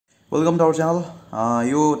Welcome to our channel.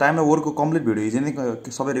 यो time र वर्कको complete video हिजो नै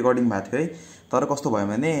सबै रेकर्डिङ भएको थियो है। तर कस्तो भयो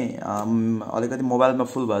भने अलिकति मोबाइलमा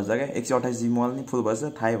फुल भएछ क्या, 128 GB मोबाइल नि फुल भएछ,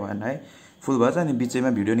 थाहै भएन है। फुल भएछ अनि बिचैमा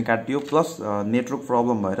भिडियो नि काटियो, प्लस नेटवर्क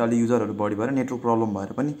प्रब्लम भएर अलि युजरहरू बढी भएर नेटवर्क प्रब्लम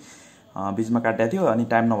भएर पनि बिचमा काटेको थियो। अनि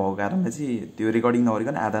टाइम नभएको कारणले चाहिँ त्यो रेकर्डिङ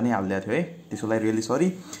नगरिकन आधा नै हालिदिएको थियो है। त्यसको लागि रियली सरी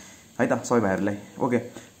है त सबै भाइहरूलाई। ओके,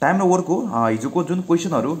 टाइम र वर्कको हिजोको जुन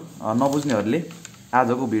क्वेसनहरू नबुझ्नेहरूले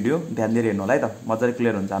आजको भिडियो ध्यान दिएर हेर्नु होला है त, मजाले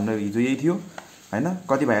क्लियर हुन्छ। हाम्रो हिजो यही थियो हैन।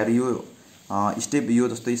 कति भाइहरू यो स्टेप यो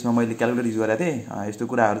जस्तो यसमा मैले क्यालकुलेटर युज गरेको थिएँ, यस्तो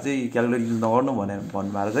कुराहरू चाहिँ क्यालकुलेटर युज नगर्नु भनेर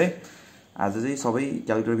भन्नुभएको चाहिँ आज चाहिँ सबै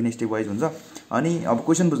क्यालकुलेटर पनि स्टेप वाइज हुन्छ। अनि अब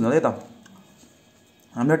क्वेसन बुझ्नु होला है त।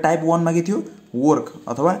 हाम्रो टाइप 1 मा के थियो, वर्क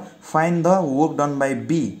अथवा find the work done by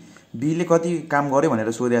be. बीले कति काम गर्यो भनेर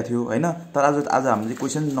सोधेको थियो हैन। तर आज हामीले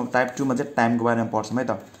क्वेसन टाइप 2 मा चाहिँ टाइमको बारेमा पढ्छौँ है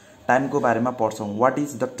त। टाइमको बारेमा पढ्छौँ। व्हाट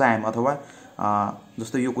इज द टाइम, अथवा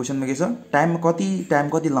जस्तो यो क्वेसनमा के छ, टाइम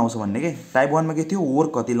कति लाउँछ भन्ने के। टाइप 1 मा के थियो,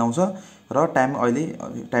 वर्क कति लाउँछ, र टाइम अहिले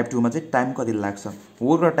टाइप 2 मा चाहिँ टाइम कति लाग्छ।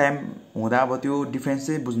 वर्क र टाइम हुँदा अब त्यो डिफ्रेन्स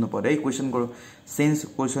चाहिँ बुझ्नु पर्यो है। क्वेसनको सेन्स,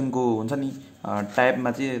 क्वेसनको हुन्छ नि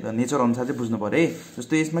टाइपमा चाहिँ नेचर अनुसार चाहिँ बुझ्नु पर्यो है।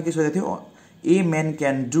 जस्तो यसमा के सोधेको थियो, ए man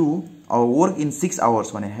can do work in 6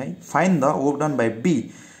 hours भने है। Find the work done by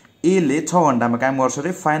be. ए ले 6 घण्टामा काम गर्छ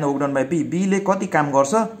रे। Find work done by be. Be ले कति काम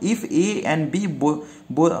गर्छ if A and be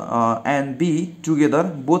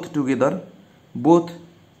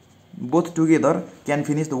both together can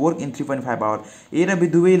finish the work in 3.5 our. ए र बी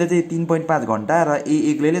दुवैले चाहिँ 3.5 घण्टा र ए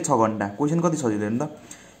एक्लैले 6 घण्टा। क्वेसन कति सजिलो नि त।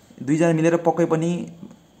 दुईजना मिलेर पक्कै पनि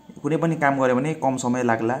कुनै पनि काम गर्यो भने कम समय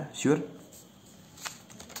लाग्ला, स्योर।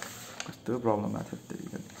 कस्तो प्रब्लम भएको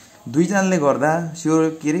थियो, दुईजनाले गर्दा स्योर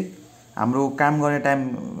के अरे हाम्रो काम गर्ने टाइम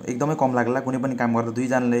एकदमै कम लाग्ला। कुनै पनि काम गर्दा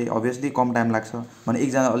दुईजनाले अभियसली कम टाइम लाग्छ भने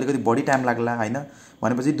एकजना अलिकति बढी टाइम लाग्ला हैन।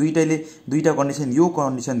 भनेपछि दुईटा कन्डिसन, यो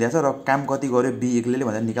कन्डिसन दिएको छ र काम कति गर्यो बी एक्लैले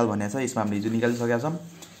भनेर निकाल भनेको छ। यसमा हामीले हिजो निकालिसकेका छौँ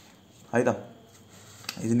है त,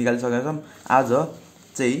 हिजो निकालिसकेका छौँ। आज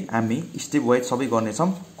चाहिँ हामी स्टेप वाइज सबै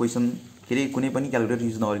गर्नेछौँ, क्वेसन के अरे कुनै पनि क्यालकुलेटर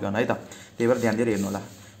युज नगरिकन है त। त्यही भएर ध्यान दिएर हेर्नु होला।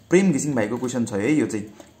 प्रेम घिसिङ भाइको क्वेसन छ है, यो चाहिँ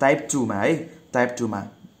टाइप 2 मा है। टाइप 2 मा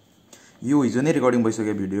यो हिजो नै रेकर्डिङ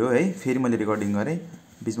भइसक्यो भिडियो है, फेरि मैले रेकर्डिङ गरेँ,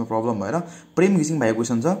 बिचमा प्रब्लम भएर। प्रेम घिसिङ भाइको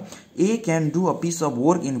क्वेसन छ, ए can do a piece of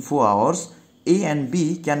work in 4 hours, A and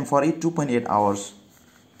be can for it 2.8 hours.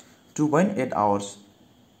 2.8 hours.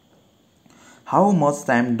 How much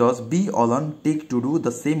time does be alone take to do the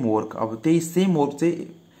same work. अब त्यही same work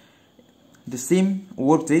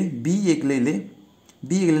चाहिँ be एक्लैले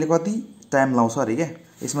कति time लाउँछ अरे क्या।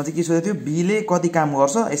 यसमा चाहिँ के सोधेको थियो, बीले कति काम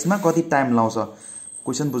गर्छ, यसमा कति टाइम लाउँछ।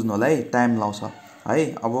 क्वेसन बुझ्नु होला है, टाइम लाउँछ है।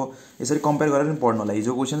 अब यसरी कम्पेयर गरेर पनि पढ्नु होला,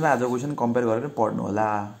 हिजो क्वेसन र आज क्वेसन कम्पेयर गरेर पढ्नु होला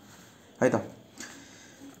है त।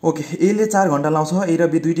 ओके, ए ले 4 घण्टा लाउँछ, ए र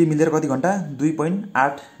बी दुईटै मिलेर कति घण्टा,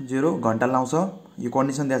 2.80 घण्टा लाउँछ। यो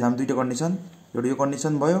कन्डिसन दिएको छ हामी, दुईटा कन्डिसन, एउटा यो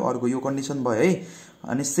कन्डिसन भयो, अर्को यो कन्डिसन भयो है।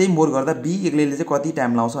 अनि सेम वर्क गर्दा बी एक्लैले चाहिँ कति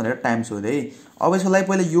टाइम लाउँछ भनेर टाइम सोधे है। अब यसको लागि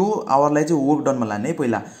पहिला यो आवरलाई चाहिँ वर्क डनमा लाने है।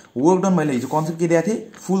 पहिला वर्क डन मैले हिजो कन्सेप्ट के दिएको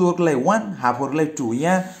थिएँ, फुल वर्कलाई 1, हाफ वर्कलाई 2।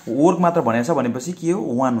 यहाँ वर्क मात्र भनेको छ भनेपछि के हो,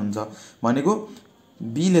 1 हुन्छ। भनेको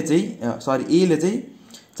बीले चाहिँ एले चाहिँ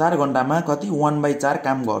 4 घण्टामा कति 1/4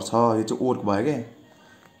 काम गर्छ। यो चाहिँ वर्क भयो क्या।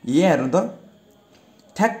 यहाँ हेर्नु त,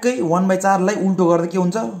 ठ्याक्कै 1/4 लाई उल्टो गर्दा के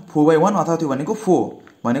हुन्छ, 4/1 अथवा त्यो भनेको 4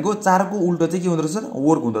 भनेको 4 को उल्टो चाहिँ के हुँदो रहेछ,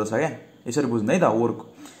 वर्क हुँदो रहेछ क्या। यसरी बुझ्नु है त वर्क।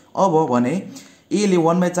 अब भने ए ले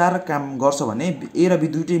 1/4 काम गर्छ भने ए र बी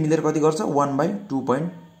दुईटै मिलेर कति गर्छ,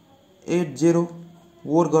 1/2.80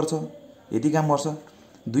 वर्क गर्छ। यति काम गर्छ।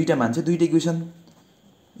 दुईटा मान्छे दुईटै क्वेसन,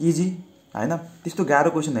 इजी हैन, त्यस्तो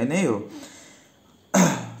गाह्रो क्वेसन हैन है यो।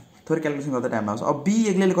 थोरै क्यालकुलेसन गर्दा टाइम लाग्छ। अब बी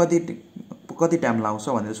एक्लैले कति टाइम लाउँछ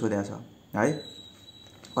भनेर सोधेको छ है।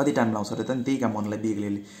 कति टाइम लाउँछ र त त्यही काम गर्नलाई बी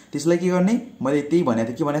एक्लैले। त्यसलाई के गर्ने, मैले त्यही भनेको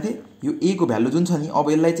थिएँ, के भनेको थिएँ, यो ए को भ्यालु जुन छ नि, अब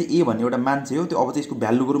यसलाई चाहिँ ए भन्ने एउटा मान्छे हो, त्यो अब चाहिँ यसको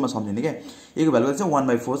भ्यालुको रूपमा सम्झिने क्या। ए को भ्यालु चाहिँ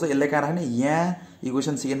 1/4 छ। यसलाई कहाँ राख्ने, यहाँ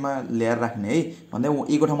इक्वेसन सेकेन्डमा ल्याएर राख्ने है। भन्दा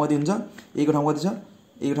ए को ठाउँमा कति हुन्छ, ए को ठाउँमा कति छ,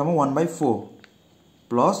 ए को ठाउँमा 1/4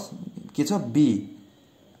 प्लस के छ, बी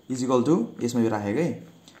इजिकल टु, यसमा यो राखेको है,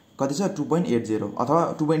 कति छ 2.80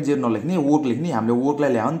 अथवा 2.0 नलेख्ने, वर्क लेख्ने। हामीले वर्कलाई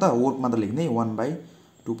ल्यायो नि त, वर्क मात्र लेख्ने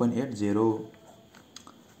 1/2.80।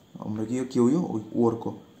 हाम्रो के हो यो वर्क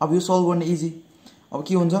हो। अब यो सल्भ गर्ने इजी। अब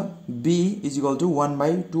के हुन्छ, बी इजिकल टु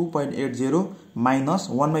 1/2.80 माइनस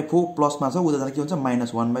 1/4 प्लसमा छ, उता जाँदा के हुन्छ,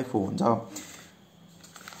 -1/4 हुन्छ।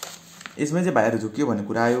 यसमै चाहिँ भाइहरू झुक्यो भन्ने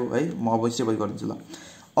कुरा आयो है। म अब स्टेप वाइज गरिदिन्छु ल।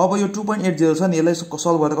 अब यो 2.80 छ नि, यसलाई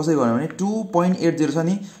सल्भ गर्दा कसरी गर्ने भने 2.80 छ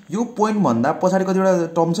नि, यो पोइन्ट भन्दा पछाडि कतिवटा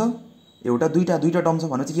टर्म छ, एउटा दुईटा टर्म छ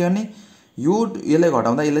भनेपछि के गर्ने, यो यसलाई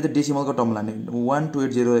घटाउँदा यसलाई चाहिँ डेसिमलको टर्म लाने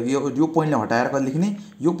 1280 यो पोइन्टले हटाएर कति लेख्ने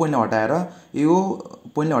यो पोइन्टले हटाएर यो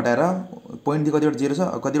पोइन्टले हटाएर पोइन्ट दिए कतिवटा जेरो छ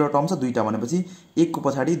कतिवटा टर्म छ दुईटा भनेपछि 1 को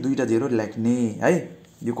पछाडि दुईटा जेरो लेख्ने है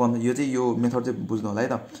यो चाहिँ यो मेथड चाहिँ बुझ्नु होला है त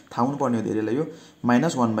थाहा हुनु पर्ने हो धेरैलाई यो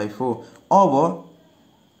 -1/4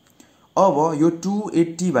 अब यो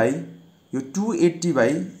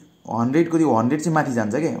 280/100 को 100 चाहिँ माथि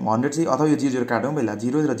जान्छ के 100 चाहिँ अथवा यो 0 काटौँ पहिला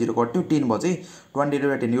 0 र 0 कट्यो 10 भयो चाहिँ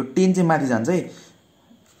 28/10 यो 10 चाहिँ माथि जान्छ है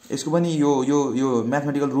यसको पनि यो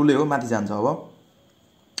म्याथमेटिकल रुलै हो माथि जान्छ अब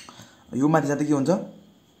यो माथि जाँदा के हुन्छ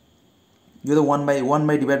यो त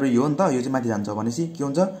 1/1 यो हो नि त यो चाहिँ माथि जान्छ भनेपछि के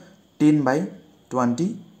हुन्छ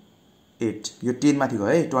 10/28 यो 10 माथि गयो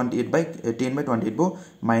है 10/28 भयो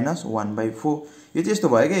 -1/4 यो चाहिँ यस्तो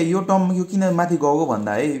भयो क्या यो टर्म यो किन माथि गएको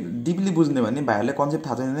भन्दा है डिपली बुझ्ने भने भाइहरुलाई कन्सेप्ट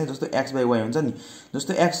थाहा छैन जस्तो x/y हुन्छ नि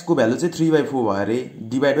जस्तो x को भ्यालु चाहिँ 3/4 भयो अरे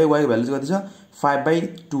डिभाइड बाइ y को भ्यालु चाहिँ कति छ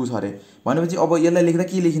 5/2 छ अरे भनेपछि अब यसलाई लेख्दा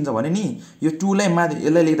के लेखिन्छ भने नि यो 2 लाई माथि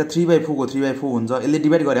यसलाई लेख्दा 3/4 को 3/4 हुन्छ यसले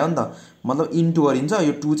डिभाइड गरे हो नि त मतलब इन्टु गरिन्छ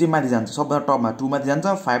यो 2 चाहिँ माथि जान्छ सबभन्दा टपमा 2 माथि जान्छ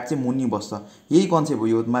 5 चाहिँ मुनि बस्छ यही कन्सेप्ट हो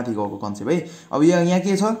यो माथि गएको कन्सेप्ट है अब यहाँ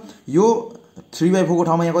के छ यो 3/4 को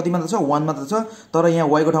ठाउँमा यहाँ कति मात्र छ 1 मात्र छ तर यहाँ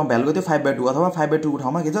y को ठाउँमा भ्यालु कति 5/2 अथवा 5/2 को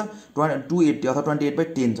ठाउँमा के छ 280 अथवा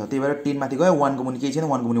 28/10 छ त्यही भएर 10 माथि गयो 1 को मुनि केही छैन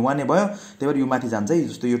 1 को मुनि 1 नै भयो त्यही भएर यो माथि जान्छ है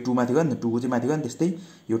जस्तो यो 2 माथि गयो नि 2 को चाहिँ माथि गयो नि त्यस्तै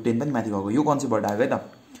यो 10 पनि माथि गएको यो कन्सेप्टबाट आएको है त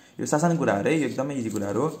यो सासानो कुराहरु है यो एकदमै इजी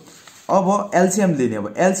कुराहरु हो अब एलसीएम लिने अब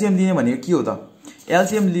एलसीएम लिने भनेको के हो त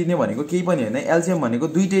एलसीएम लिने भनेको केही पनि हैन एलसीएम भनेको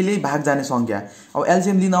दुईटैले भाग जाने संख्या अब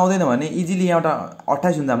एलसीएम लिन आउँदैन भने इजिली यहाँ एउटा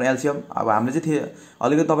 28 हुन्छ हाम्रो एलसीएम अब हामीले चाहिँ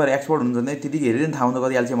अलिकति तपाईहरु एक्सपर्ट हुनुहुन्छ भने त्यतिकै हेरेर थाहा हुन्छ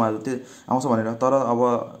कति एलसीएम आउँछ भनेर तर अब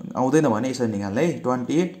आउँदैन भने यसरी निकाल्ने है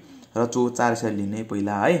 28 र 4 यसरी लिने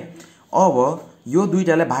पहिला है अब यो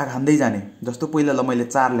दुईटालाई भाग हान्दै जाने जस्तो पहिला ल मैले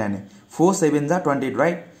 4 ल्याने 4 7 जा 28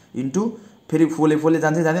 राइट इन्टु फेरि 4 ले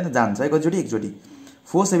जान्छ जाँदैन जान्छ है कतिचोटी एकचोटी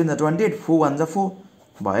 4 7 जा 28 4 1 जा 4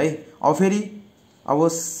 भयो अब फेरि अब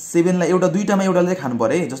 7 लाई एउटा दुईटामा एउटाले खानु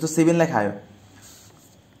पर्यो है जस्तो 7 लाई खायो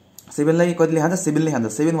 7 लाई कतिले खान्छ 7 ले खान्छ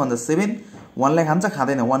 7 1 जा 7 1 लाई खान्छ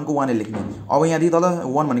खादैन 1 को 1 ले लेख्ने अब यहाँ दिए तल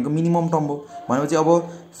 1 भनेको मिनिमम टर्म हो भनेपछि अब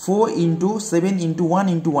 4 * 7 * 1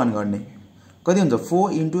 * 1 गर्ने कति हुन्छ 4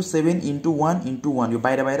 * 7 * 1 * 1 यो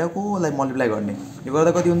बाहिरकोलाई मल्टिप्लाई गर्ने यो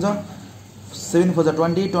गर्दा कति हुन्छ 7 4 जा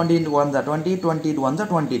 20 20 1 जा 20 20 1 जा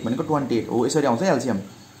 28 भनेको 28 हो यसरी आउँछ एलसीएम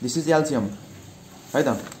दिस इज एलसीएम है त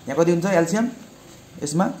यहाँ कति हुन्छ एलसीएम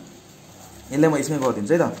यसमा यसलाई म यसमै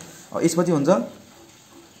गरिदिन्छु है त अब यसपछि हुन्छ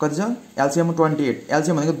कति छ एलसीएम 28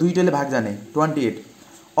 एलसीएम भनेको दुईटैले भाग जाने 28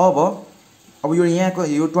 अब यो यहाँको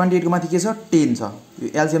यो 28 को माथि के छ 10 छ यो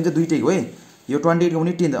एलसीएम चाहिँ दुईटैको है यो 28 को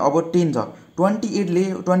पनि 10 अब 10 छ 28 ले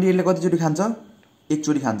कति चोटी खान्छ एक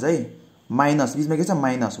चोटी खान्छ है माइनस बीचमा के छ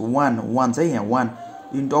 -1 1 चाहिँ यहाँ 1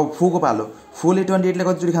 इन्टु अब 4 को पालो 4 ले 28 ले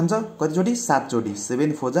कति चोटी खान्छ कति चोटी 7 चोटी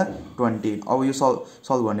 7 4 जा 28 अब यो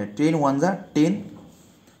सल्भ गर्ने 10 1 जा 10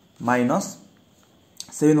 माइनस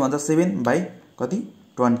 7 1 जा 7 बाइ कति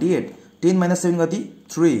 28 10 - 7 कति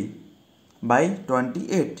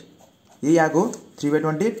 3/28 यही आको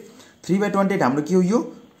 3/28 3/28 हाम्रो के हो यो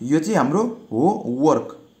चाहिँ हाम्रो हो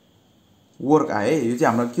वर्क आए यो चाहिँ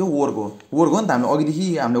हाम्रो के हो वर्क हो नि त हामीले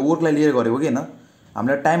अघिदेखि हामीले वर्कलाई लिएर गरेको के हैन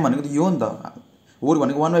हामीलाई टाइम भनेको त यो हो नि त वर्क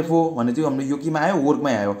भनेको 1/4 भने चाहिँ हाम्रो यो केमा आयो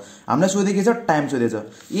वर्कमै आयो हामीलाई सोधे के छ टाइम सोधेछ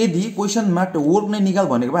यदि क्वेशनमा वर्क नै निकाल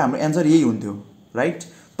भनेको भए हाम्रो आन्सर यही हुन्थ्यो राइट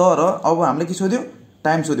तर अब हामीले के सोध्यो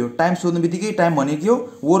टाइम सोध्नु बित्तिकै टाइम भनेको के हो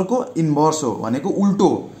वर्कको इन्भर्स हो भनेको उल्टो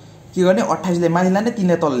के गर्ने 28 ले माथि लाने 3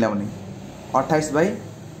 ले तल ल्याउने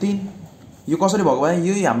 28/3 यो कसरी भएको भने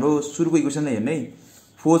यही हाम्रो सुरुको इक्वेसन नै हेर्ने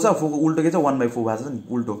 4 छ 4 को उल्टो के छ 1/4 भएको छ नि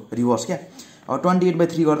उल्टो रिभर्स क्या अब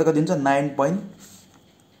 28/3 गर्दा कति हुन्छ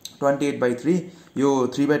 9.28/3 यो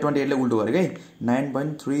 3/28 ले उल्टो गरेको है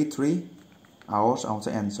 9.33 आवर्स आउँछ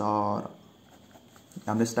आन्सर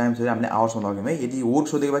हामीले टाइम सोधे हामीले आवर्समा लग्यौं है यदि वर्क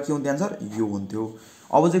सोधेको भए के हुन्थ्यो आन्सर यो हुन्थ्यो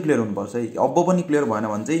अब चाहिँ क्लियर हुनुपर्छ है अब पनि क्लियर भएन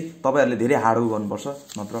भने चाहिँ तपाईहरुले धेरै हार्ड वर्क गर्नुपर्छ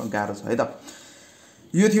नत्र गाह्रो छ है त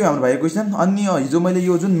यो थियो हाम्रो भाइको क्वेशन अनि हिजो मैले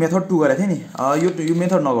यो जुन मेथड 2 गरेको थिए नि यो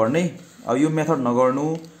मेथड नगर्ने अब यो मेथड नगर्नु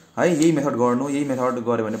है यही मेथड गर्नु यही मेथड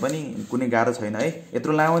गरे भने पनि कुनै गाह्रो छैन है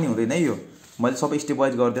यत्रो लामो नि हुँदैन है यो मैले सबै स्टेप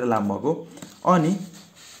वाइज गर्दिएर लामो भएको अनि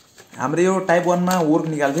हाम्रो यो टाइप 1 मा वर्क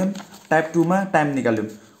निकाल्थ्यौं टाइप 2 मा टाइम निकाल्थ्यौं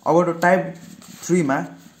अब टाइप 3 मा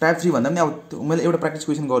टाइप 3 भन्दा पनि अब मैले एउटा प्र्याक्टिस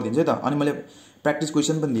क्वेशन गरिदिन्छु है त अनि मैले प्र्याक्टिस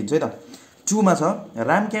क्वेशन पनि दिन्छु है त 2 मा छ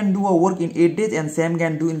Ram can do a work in 8 days and स्याम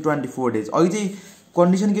क्यान डु इन 24 डेज अघि चाहिँ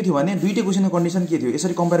कन्डिसन के थियो भने दुईटै क्वेशनको कन्डिसन के थियो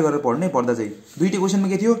यसरी कम्पेयर गरेर पढ्नै पर्दा चाहिँ दुईटै क्वेशनमा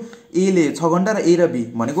के थियो ए ले 6 घण्टा र ए र बी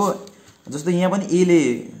भनेको जस्तो यहाँ पनि ए ले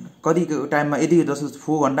कति टाइममा यदि जस्तो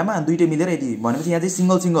 4 घण्टामा दुईटै मिलेर यदि भनेपछि यहाँ चाहिँ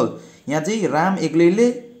सिंगल यहाँ चाहिँ राम एक्लैले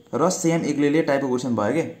र स्याम एक्लैले टाइपको क्वेशन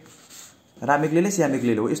भयो के राम एक्लैले श्याम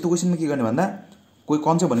एक्लैले हो। यस्तो क्वेसनमा के गर्ने भन्दा कोही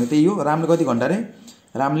कन्सेप्ट भनेको त्यही हो। रामले कति घन्टा रे?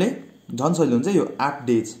 रामले झन् सजिलो हुन्छ यो 8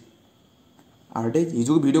 डेज। 8 डेज।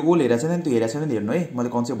 हिजोको भिडियो कसले हेरेको छैन त्यो हेरेको छैन नि हेर्नु है, मैले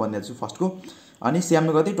कन्सेप्ट भनिदिएको छु फर्स्टको। अनि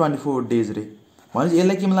श्यामले कति 24 डेज रे। भनेपछि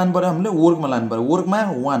यसलाई केमा लानु पर्यो हामीले? वर्कमा लानु पर्यो। वर्कमा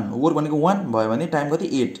 1, वर्क भनेको 1 भयो भने टाइम कति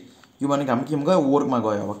 8। यो भनेको हाम्रो केमा गयो? वर्कमा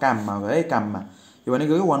गयो। अब काममा गयो है, काममा। यो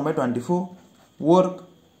भनेको 1/24 वर्क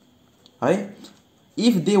है।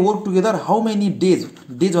 If they work together how many days?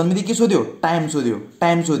 Days भन्ने के सोध्यो? टाइम सोध्यो।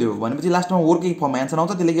 टाइम सोध्यो भनेपछि लास्टमा वर्कै फर्ममा एन्सर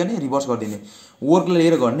आउँछ। त्यसले के गर्ने? रिभर्स गरिदिने। वर्कले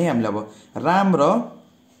लिएर गर्ने हामीले। अब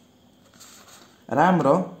राम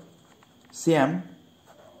र श्याम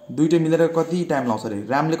दुईटै मिलेर कति टाइम लाउँछ रे?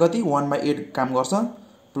 रामले कति 1/8 काम गर्छ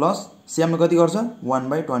प्लस श्यामले कति गर्छ?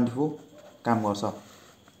 1/24 काम गर्छ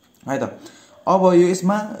है त। अब यो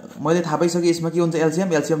यसमा मैले थाहा पाइसकेँ यसमा के हुन्छ? एलसीएम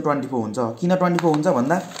 24 हुन्छ। किन 24 हुन्छ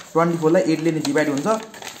भन्दा 24 लाई 8 ले नि डिभाइड हुन्छ,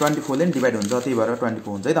 24 ले नि डिभाइड हुन्छ, त्यही भएर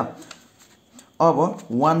 24 हुन्छ है त। अब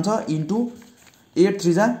 1 छ इन्टु 8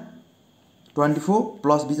 3 जा 24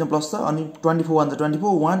 प्लस बीचमा प्लस छ अनि 24 1 जा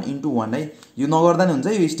 24 1 इन्टु 1 है। यो नगर्दा नि हुन्छ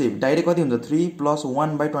यो स्टेप। डाइरेक्ट कति हुन्छ? 3 +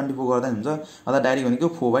 1/24 गर्दा नि हुन्छ। अथवा डाइरेक्ट भनेको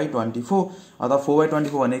 4/24 अथवा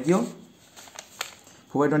 4/24 भनेको के हो?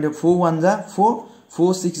 4/24 4 1 जा 4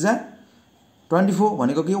 4 6 जा 24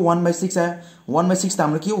 भनेको के हो? 1/6 आयो। 1/6 त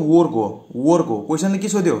हाम्रो के हो? वर्क हो। वर्क हो। क्वेसनले के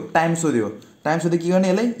सोध्यो? टाइम सोध्यो। टाइम सोध्यो के गर्ने?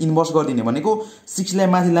 यसलाई इन्भर्स गरिदिने भनेको 6 लाई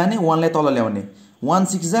माथि लाने 1 लाई तल ल्याउने। 1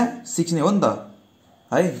 6 जा 6 नै हो नि त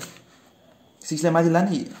है। 6 लाई माथि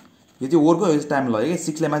लाने यो चाहिँ वर्क हो, यो टाइम लाग्यो के।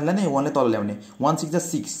 6 लाई माथि लाने 1 लाई तल ल्याउने। 1 6 जा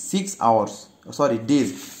 6 आवर्स सरी डेज।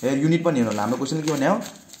 युनिट पनि हेर्नु होला। हाम्रो क्वेसनले के भने हो?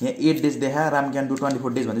 यहाँ 8 डेज देखा। राम क्यान डु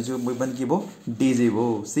 24 डेज भनेपछि यो पनि के भयो? डेजै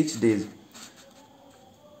भयो। 6 डेज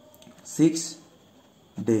 6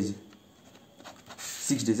 डेज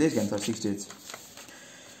 6 डेज है क्यान्सर 6 डेज।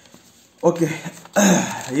 ओके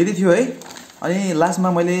यदि थियो है। अनि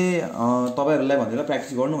लास्टमा मैले तपाईहरुलाई भनेर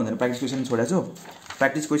प्र्याक्टिस गर्नु भनेर प्र्याक्टिस क्वेसन छोडेको छु।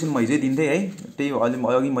 प्र्याक्टिस क्वेसन म हिजै दिन्थेँ है। त्यही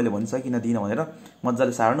अघि मैले भनिसकेँ किन दिन भनेर।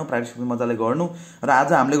 मजाले सार्नु, प्र्याक्टिस मजाले गर्नु। र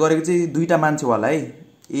आज हामीले गरेको चाहिँ दुईटा मान्छेवाला है,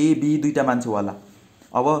 ए बी दुईटा मान्छेवाला।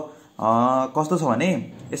 अब कस्तो छ भने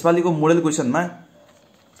यसपालिको मोडल क्वेसनमा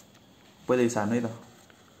पहिले सार्नु है त।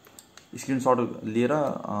 स्क्रिनशट लिएर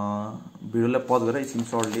भिडियोलाई पज गरेर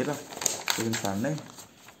स्क्रिनशट लिएर क्वेसन सार्नु है।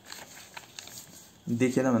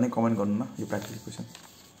 देखेन भने कमेन्ट गर्नु न यो प्र्याक्टिस क्वेसन।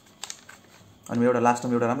 अनि म एउटा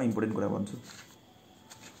लास्टमा एउटा राम्रो इम्पोर्टेन्ट कुरा भन्छु।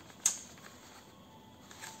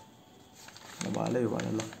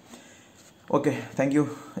 ल ओके थ्याङ्क यू।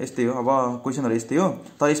 यस्तै हो। अब क्वेसनहरू यस्तै हो।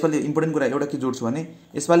 तर यसपालि इम्पोर्टेन्ट कुरा एउटा के जोड्छु भने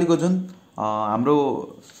यसपालिको जुन हाम्रो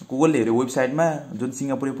गुगलले हेऱ्यो वेबसाइटमा जुन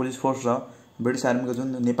सिङ्गापुरी पुलिस फोर्स र ब्रिटिस आर्मीको जुन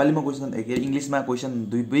नेपालीमा क्वेसन इङ्ग्लिसमा क्वेसन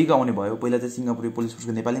दुईको आउने भयो। पहिला चाहिँ सिङ्गापुरी पुलिस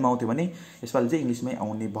फोर्सको नेपालीमा आउँथ्यो भने यसपालि चाहिँ इङ्ग्लिसमै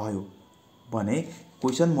आउने भयो भने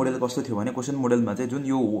क्वेसन मोडल कस्तो थियो भने क्वेसन मोडलमा चाहिँ जुन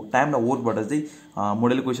यो टाइम र वर्कबाट चाहिँ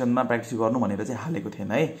मोडल क्वेसनमा प्र्याक्टिस गर्नु भनेर चाहिँ हालेको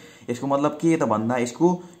थिएन है। यसको मतलब के त भन्दा यसको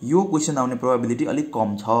यो क्वेसन आउने प्रोबेबिलिटी अलिक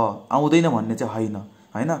कम छ, आउँदैन भन्ने चाहिँ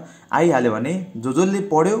होइन। आइहाल्यो भने जसले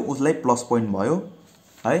पढ्यो उसलाई प्लस पोइन्ट भयो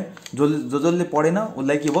है। जसले पढेन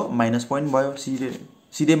उसलाई के भयो? माइनस पोइन्ट भयो।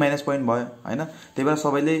 सिधै माइनस पोइन्ट भयो होइन। त्यही भएर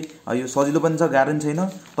सबैले यो सजिलो पनि छ, गाह्रो पनि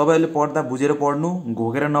छैन। तपाईँहरूले पढ्दा बुझेर पढ्नु,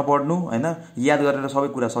 घोकेर नपढ्नु होइन। याद गरेर सबै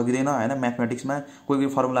कुरा सकिँदैन होइन। म्याथमेटिक्समा कोही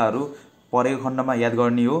फर्मुलाहरू पढेको खण्डमा याद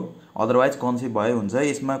गर्ने हो, अदरवाइज कन्सेप्ट भयो हुन्छ।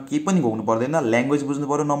 यसमा केही पनि घोक्नु पर्दैन। ल्याङ्ग्वेज बुझ्नु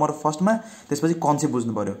पऱ्यो नम्बर फर्स्टमा, त्यसपछि कन्सेप्ट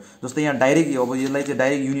बुझ्नु पऱ्यो। जस्तै यहाँ डाइरेक्ट अब यसलाई चाहिँ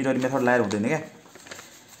डाइरेक्ट युनिटरी मेथड लाएर हुँदैन क्या।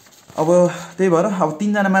 अब त्यही भएर अब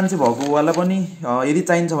 3 जना मान्छे भएकोवाला पनि यदि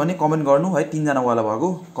चाहिन्छ भने कमेन्ट गर्नु है। 3 जनावाला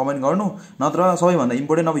भएको कमेन्ट गर्नु। नत्र सबैभन्दा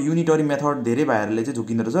इम्पोर्टेन्ट अब युनिटरी मेथड धेरै भाइहरूले चाहिँ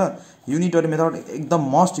झुकिँदो रहेछ। युनिटरी मेथड एकदम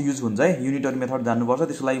मस्ट युज हुन्छ है। युनिटरी मेथड जान्नुपर्छ।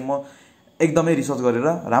 त्यसको लागि म एकदमै रिसर्च गरेर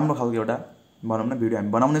राम्रो खालको एउटा भनौँ न भिडियो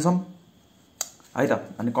हामी बनाउनेछौँ है त।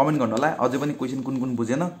 अनि कमेन्ट गर्नु होला अझै पनि क्वेसन कुन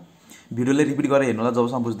बुझेन। भिडियोले रिपिट गरेर हेर्नु होला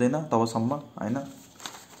जबसम्म बुझ्दैन तबसम्म होइन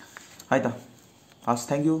है त। हस्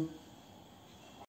थ्याङ्क यू।